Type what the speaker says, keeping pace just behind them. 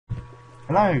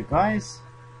Hello guys,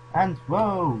 and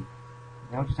whoa,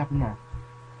 what just happened there?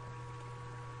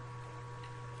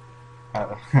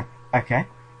 Okay.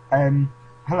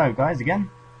 Hello guys again.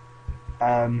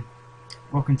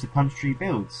 Welcome to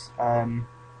PunchTreeBuilds.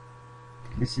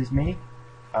 This is me.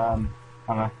 I'm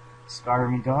a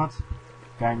Skyrim guard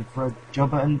going for a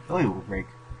job at an oil rig.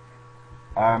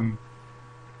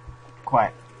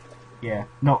 Quite, yeah,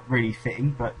 not really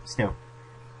fitting, but still.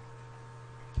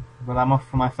 Well, I'm off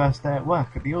for my first day at work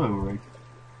at the oil rig.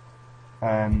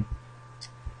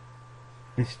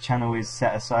 This channel is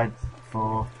set aside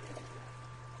for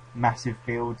massive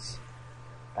builds.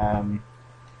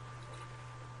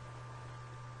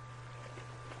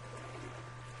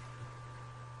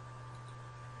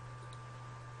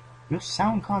 Your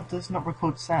sound card does not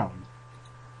record sound.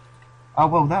 Oh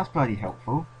well, that's bloody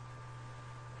helpful.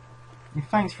 Yeah,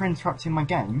 thanks for interrupting my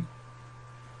game.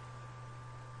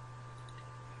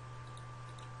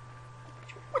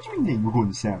 What do you mean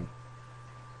recording sound?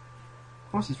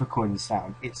 Of course it's recording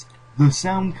sound. It's the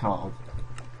sound card.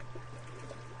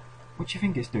 What do you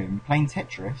think it's doing? Playing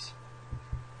Tetris?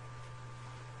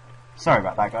 Sorry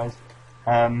about that, guys.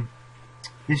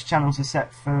 This channel's a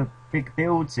set for big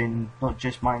builds in not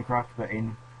just Minecraft, but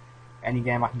in any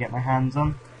game I can get my hands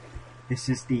on. This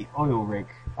is the oil rig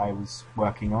I was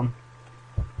working on.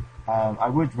 I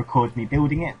would record me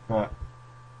building it, but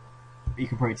you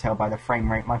can probably tell by the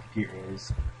frame rate my computer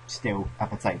is still a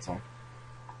potato.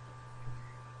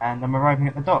 And I'm arriving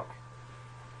at the dock.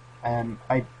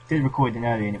 I did record it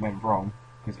earlier and it went wrong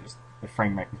because the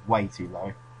frame rate was way too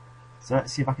low. So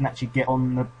let's see if I can actually get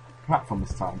on the platform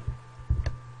this time.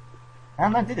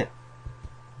 And I did it.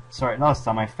 Sorry, last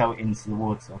time I fell into the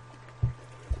water.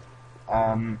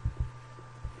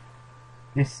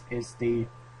 This is the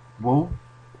wall,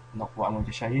 not what I wanted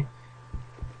to show you.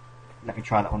 Let me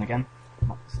try that one again.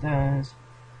 Up the stairs.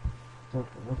 Da,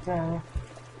 da, da, da.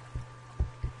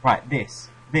 Right, this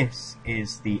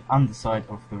is the underside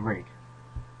of the rig.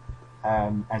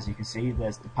 As you can see,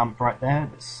 there's the pump right there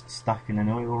that's stuck in an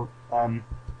oil. I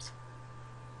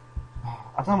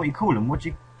don't know what you call them. What do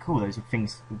you call those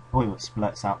things? The oil that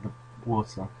splurts out the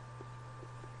water,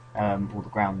 or the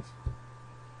ground.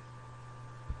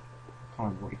 I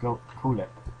can't remember what you call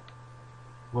it.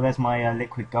 Well, there's my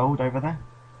liquid gold over there.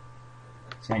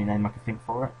 It's the only name I can think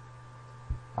for it.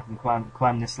 I can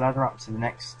climb this ladder up to the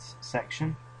next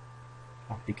section.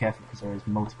 I have to be careful because there is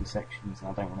multiple sections and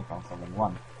I don't want to go onto only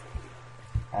one.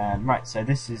 Right, so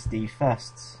this is the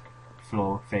first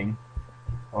floor thing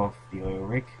of the oil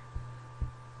rig.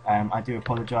 I do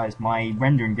apologise, my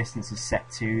rendering distance is set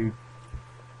to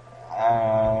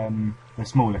the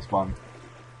smallest one,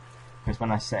 because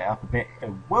when I set it up a bit,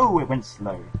 whoa, it went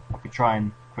slow. I could try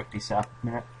and quickly set up a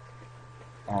minute,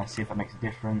 see if that makes a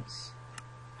difference.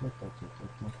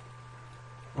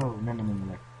 Oh,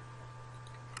 no.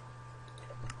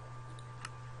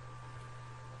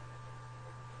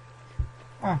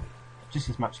 Just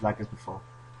as much lag as before.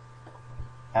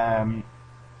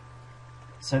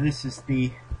 So this is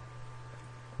the...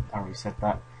 I already said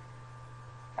that.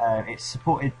 It's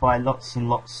supported by lots and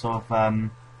lots of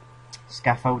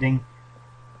scaffolding.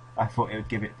 I thought it would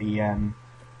give it the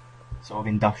sort of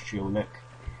industrial look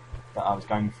that I was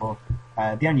going for.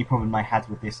 The only problem I had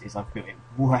with this is I've built it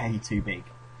way too big.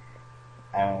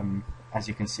 As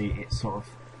you can see, it's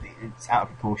out of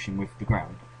proportion with the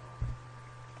ground.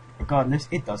 Regardless,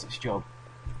 it does its job,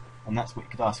 and that's what you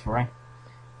could ask for, eh?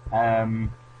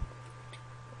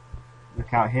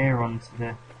 Look out here onto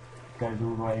the, goes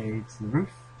all the way to the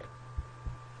roof.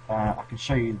 I can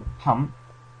show you the pump.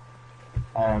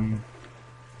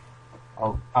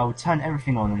 I'll turn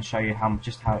everything on and show you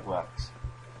just how it works.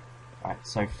 Right,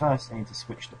 so first I need to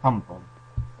switch the pump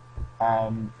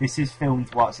on. This is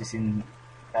filmed whilst it's in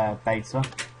beta,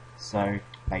 so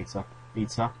beta.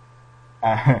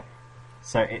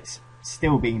 So it's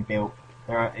still being built.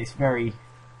 It's very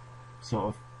sort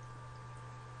of,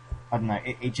 I don't know,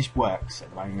 it just works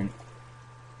at the moment.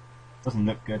 Doesn't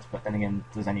look good, but then again,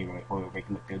 does any oil rig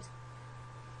look good?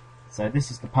 So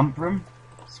this is the pump room.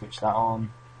 Switch that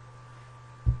on,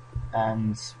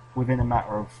 and within a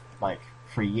matter of like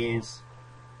 3 years,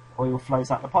 oil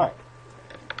flows out the pipe.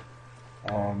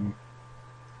 And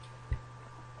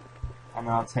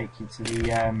I'll take you to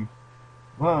the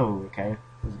whoa, okay,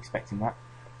 wasn't expecting that.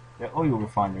 The oil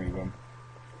refinery room.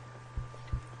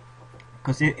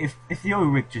 Because if the oil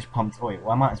rig just pumped oil,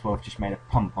 I might as well have just made a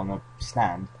pump on a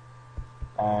stand.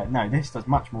 No, this does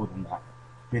much more than that.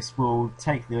 This will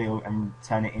take the oil and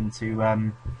turn it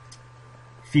into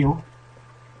fuel,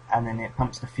 and then it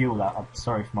pumps the fuel out. I'm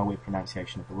sorry for my weird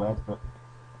pronunciation of the word, but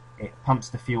it pumps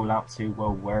the fuel out to,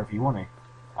 well, wherever you want it.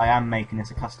 I am making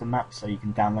this a custom map, so you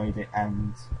can download it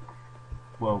and,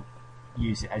 well,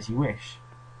 use it as you wish.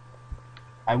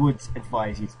 I would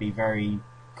advise you to be very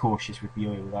cautious with the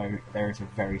oil, though there is a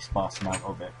very sparse amount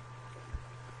of it.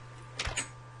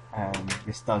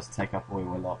 This does take up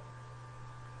oil a lot.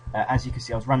 As you can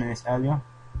see, I was running this earlier.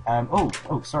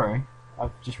 Oh, sorry,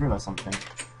 I've just realised something.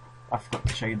 I forgot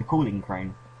to show you the cooling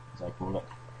crane, as I call it.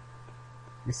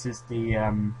 This is the,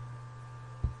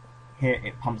 here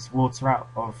it pumps water out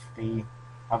of the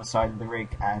other side of the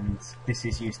rig, and this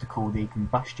is used to cool the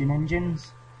combustion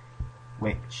engines,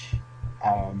 which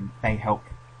they help,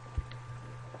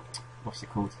 what's it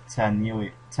called, turn the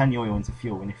oil into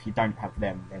fuel, and if you don't have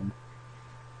them, then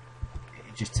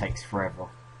it just takes forever.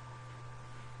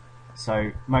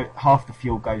 So half the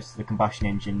fuel goes to the combustion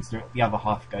engines, the other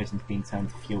half goes into being turned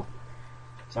to fuel.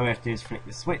 So all we have to do is flick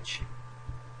the switch,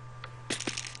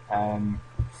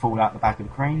 fall out the back of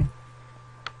the crane.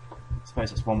 I suppose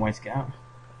that's one way to get out.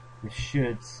 This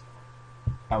should,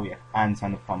 oh yeah, and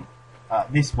turn the pump.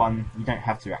 This one, you don't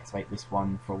have to activate this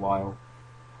one for a while.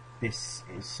 This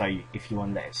is so if you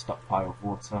want to let it stockpile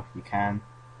water, you can.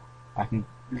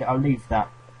 I'll leave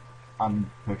that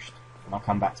unpushed, and I'll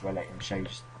come back to it later and show you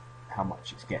just how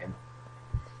much it's getting.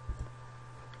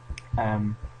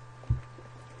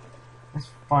 Let's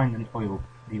find the oil.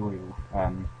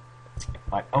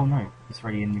 Like, oh no, it's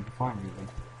already in the refinery then.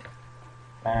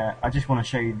 I just want to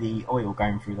show you the oil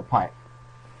going through the pipe.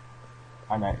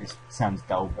 I know it sounds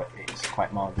dull, but it's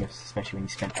quite marvellous, especially when you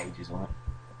spent ages on it.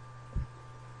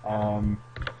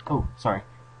 Oh, sorry.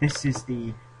 This is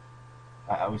the,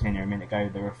 I was in here a minute ago,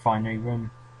 the refinery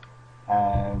room.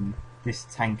 This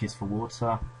tank is for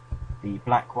water. The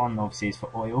black one obviously is for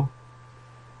oil.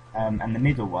 And the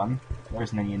middle one, there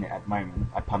isn't any in it at the moment.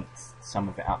 I pumped some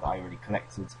of it out that I already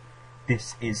collected.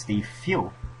 This is the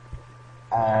fuel.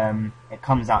 It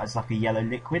comes out as like a yellow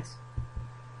liquid,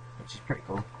 which is pretty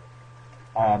cool.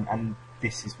 And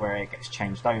this is where it gets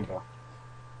changed over.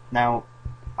 Now,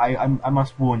 I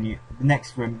must warn you, the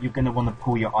next room you're going to want to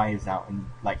pull your eyes out and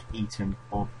like eat them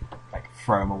or like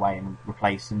throw them away and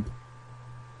replace them.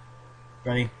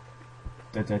 Ready?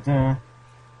 Da da da.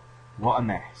 What a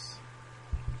mess.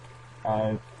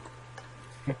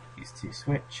 Flip these two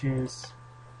switches.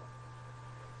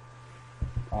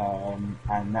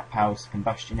 And that powers the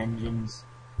combustion engines.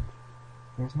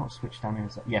 There's not a switch down here,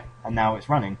 is there? Yeah, and now it's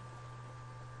running.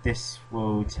 This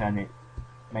will turn it,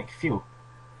 make fuel.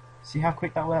 See how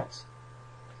quick that works?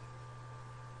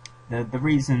 The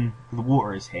reason the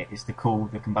water is here is to cool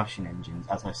the combustion engines,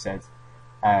 as I said.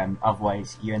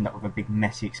 Otherwise you end up with a big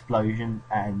messy explosion,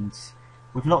 and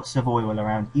with lots of oil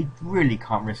around you really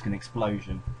can't risk an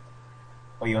explosion,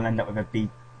 or you'll end up with a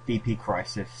BP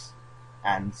crisis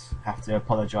and have to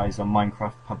apologise on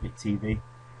Minecraft public TV.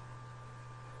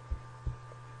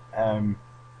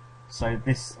 So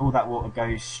all that water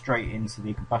goes straight into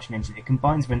the combustion engine. It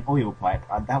combines with an oil pipe.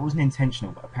 That wasn't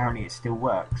intentional, but apparently it still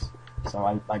works,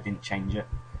 so I didn't change it.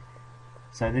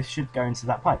 So this should go into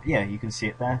that pipe. Yeah, you can see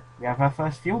it there. We have our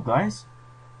first fuel, guys.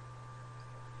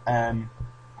 And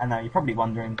now you're probably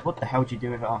wondering, what the hell do you do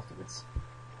with it afterwards?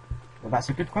 Well, that's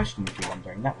a good question if you're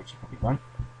wondering that, which you probably won't.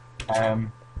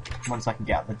 Once I can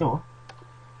get out the door,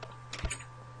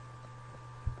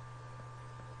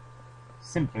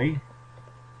 simply,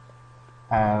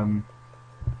 well,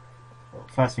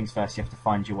 first things first, you have to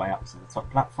find your way up to the top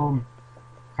platform.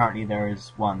 Currently there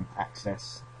is one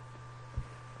access,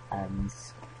 and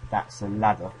that's a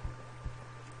ladder.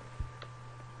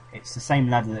 It's the same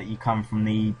ladder that you come from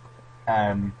the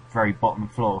very bottom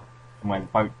floor, from where the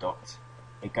boat docked.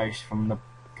 It goes from the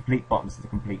complete bottom to the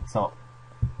complete top,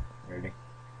 really.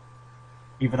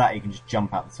 Either that or you can just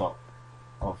jump out the top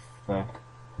of the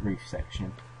roof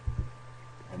section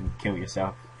and kill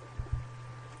yourself.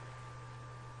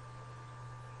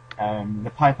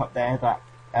 The pipe up there, that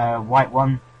white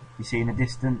one you see in the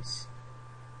distance,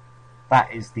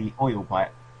 that is the oil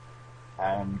pipe.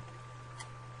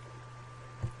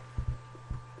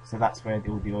 So that's where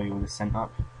all the oil is sent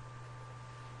up.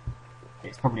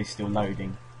 It's probably still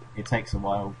loading. It takes a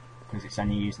while because it's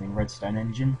only using a redstone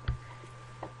engine.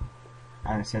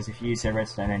 And it says if you use a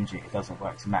redstone engine, it doesn't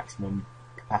work to maximum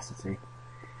capacity.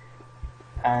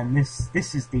 And this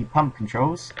is the pump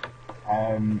controls.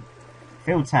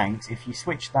 Fuel tanks, if you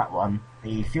switch that one,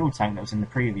 the fuel tank that was in the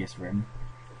previous room,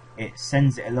 it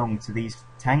sends it along to these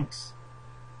tanks,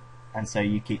 and so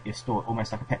you keep your store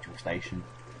almost like a petrol station.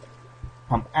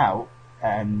 Pump out,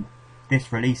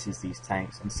 this releases these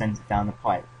tanks and sends it down the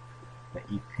pipe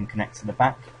that you can connect to the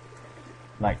back,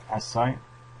 like as so.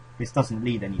 This doesn't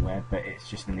lead anywhere, but it's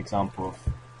just an example of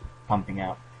pumping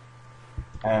out.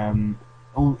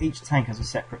 Each tank has a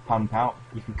separate pump out.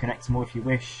 You can connect them all if you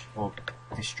wish, or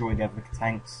destroy the other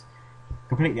tanks.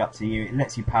 Completely up to you. It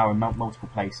lets you power multiple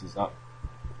places up.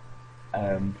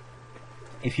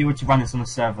 If you were to run this on a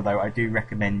server, though, I do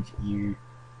recommend you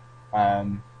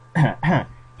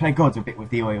play God a bit with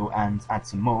the oil and add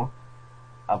some more.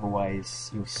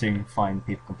 Otherwise, you'll soon find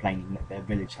people complaining that their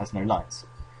village has no lights.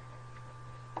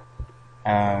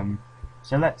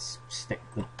 So let's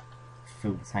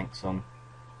fill the tanks on.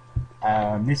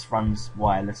 This runs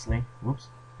wirelessly. Whoops.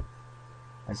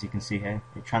 As you can see here,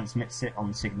 it transmits it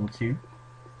on signal 2,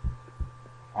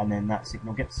 and then that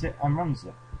signal gets it and runs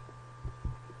it.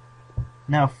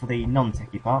 Now for the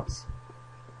non-techie parts.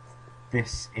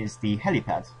 This is the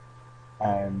helipad.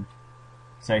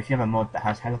 So if you have a mod that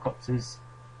has helicopters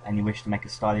and you wish to make a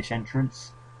stylish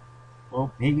entrance,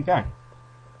 well, here you go.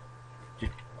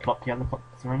 Just plop your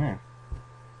helicopter in there.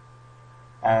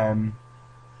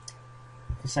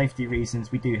 For safety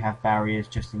reasons, we do have barriers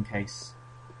just in case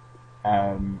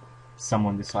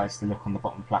someone decides to look on the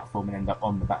bottom platform and end up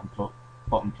on the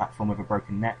bottom platform with a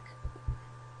broken neck.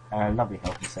 Lovely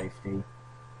health and safety.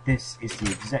 This is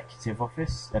the executive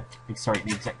office, the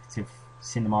executive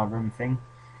cinema room thing.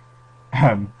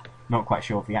 Not quite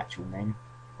sure of the actual name,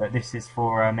 but this is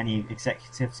for many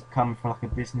executives that come for like a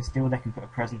business deal. They can put a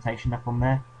presentation up on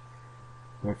there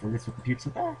with a little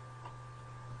computer there.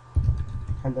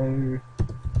 Hello,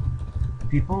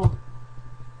 people.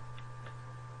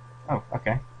 Oh,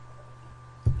 okay.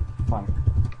 Fine.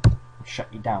 I'll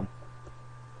shut you down,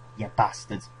 you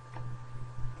bastard.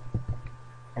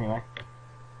 Anyway,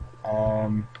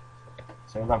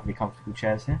 so lovely comfortable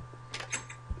chairs here.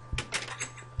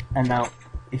 And now,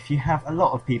 if you have a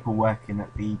lot of people working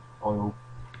at the oil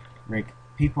rig,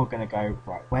 people are going to go,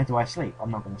 right, where do I sleep?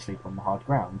 I'm not going to sleep on the hard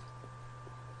ground.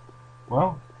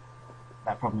 Well,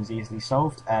 that problem is easily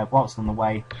solved. Whilst on the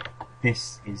way,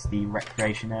 this is the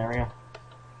recreation area,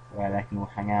 where they can all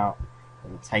hang out.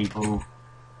 There's a table,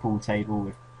 pool table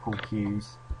with pool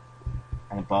cues,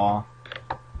 and a bar.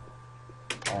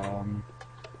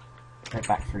 Go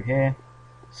back through here,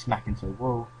 smack into a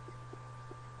wall,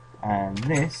 and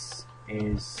this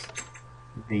is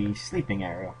the sleeping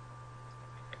area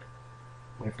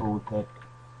with all the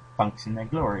bunks in their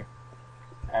glory.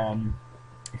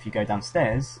 If you go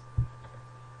downstairs,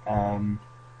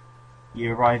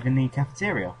 you arrive in the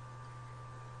cafeteria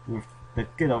with the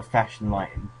good old-fashioned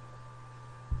lighting.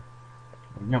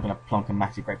 You're not going to plonk a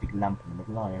massive great big lamp in the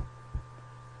middle, are you?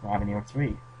 Not having anywhere to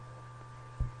eat.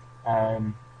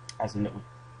 As a little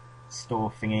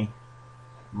store thingy.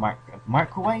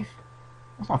 Microwave?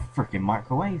 That's not a freaking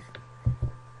microwave.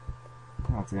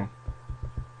 Oh dear.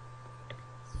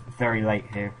 It's very late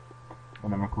here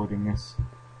when I'm recording this.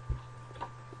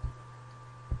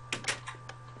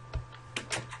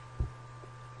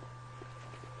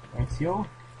 Rightio.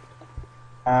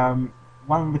 One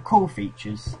of the cool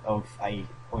features of a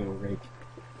oil rig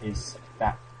is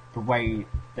that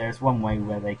there's one way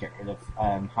where they get rid of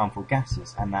harmful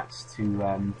gases, and that's to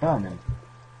burn them.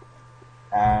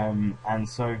 And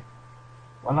so,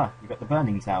 voila, you've got the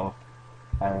burning tower,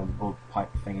 or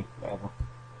pipe thingy, whatever.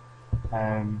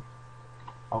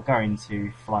 I'll go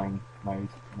into flying mode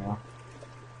now,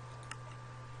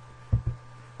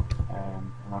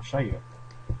 and I'll show you it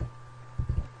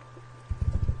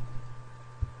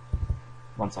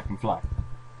once I can fly.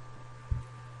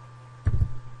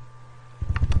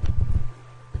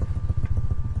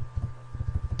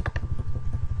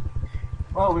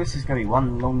 Well, this is going to be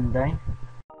one long day.